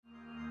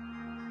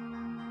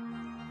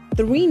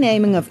The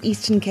renaming of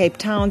Eastern Cape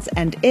towns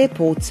and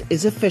airports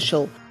is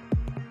official.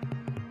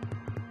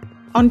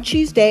 On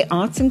Tuesday,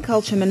 Arts and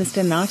Culture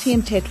Minister Nathi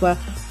Mthethwa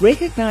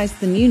recognised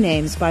the new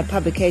names by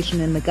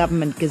publication in the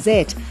Government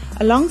Gazette,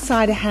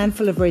 alongside a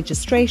handful of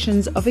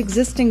registrations of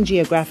existing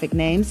geographic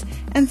names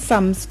and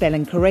some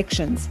spelling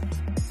corrections.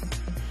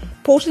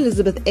 Port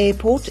Elizabeth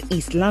Airport,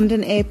 East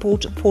London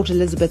Airport, Port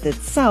Elizabeth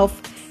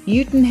itself,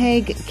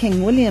 Uitenhage,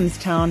 King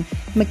Williamstown,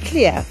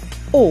 Maclear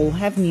all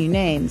have new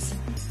names.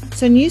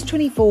 So News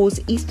 24's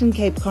Eastern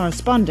Cape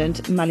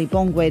correspondent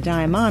Malibongwe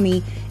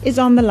Dayamani is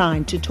on the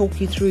line to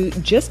talk you through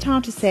just how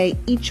to say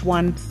each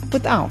one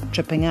without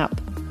tripping up.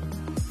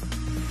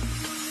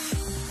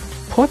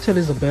 Port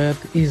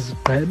Elizabeth is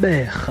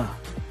Gqeberha.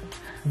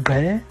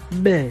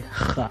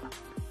 Gqeberha.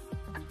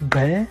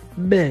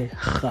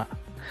 Gqeberha.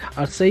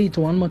 I'll say it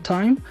one more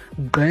time.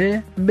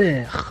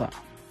 Gqeberha.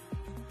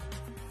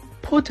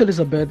 Port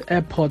Elizabeth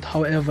Airport,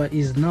 however,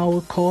 is now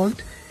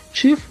called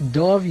Chief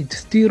David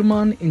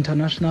Stearman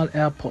International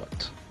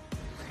Airport.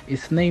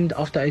 It's named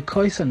after a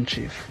Khoisan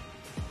chief.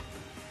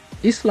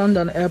 East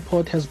London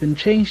Airport has been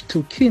changed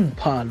to King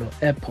Paulo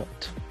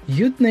Airport.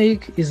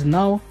 Uitenhage is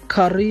now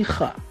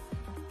Kariga.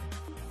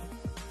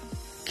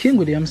 King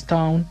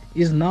Williamstown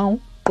is now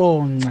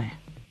Qonce.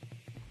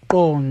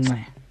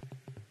 Qonce.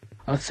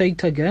 I'll say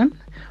it again.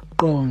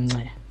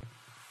 Qonce.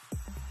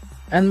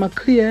 And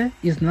Maclear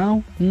is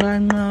now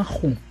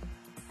Nqanqarhu.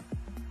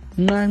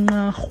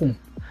 Nqanqarhu.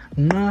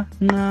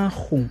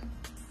 Nqanqarhu.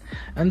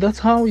 And that's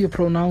how you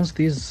pronounce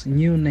these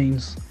new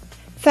names.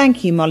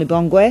 Thank you,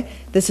 Malibongwe.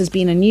 This has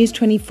been a News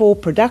 24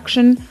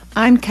 production.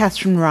 I'm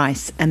Catherine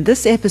Rice, and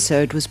this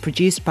episode was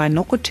produced by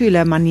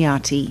Nokuthula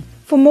Maniati.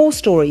 For more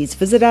stories,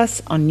 visit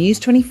us on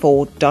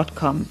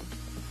news24.com.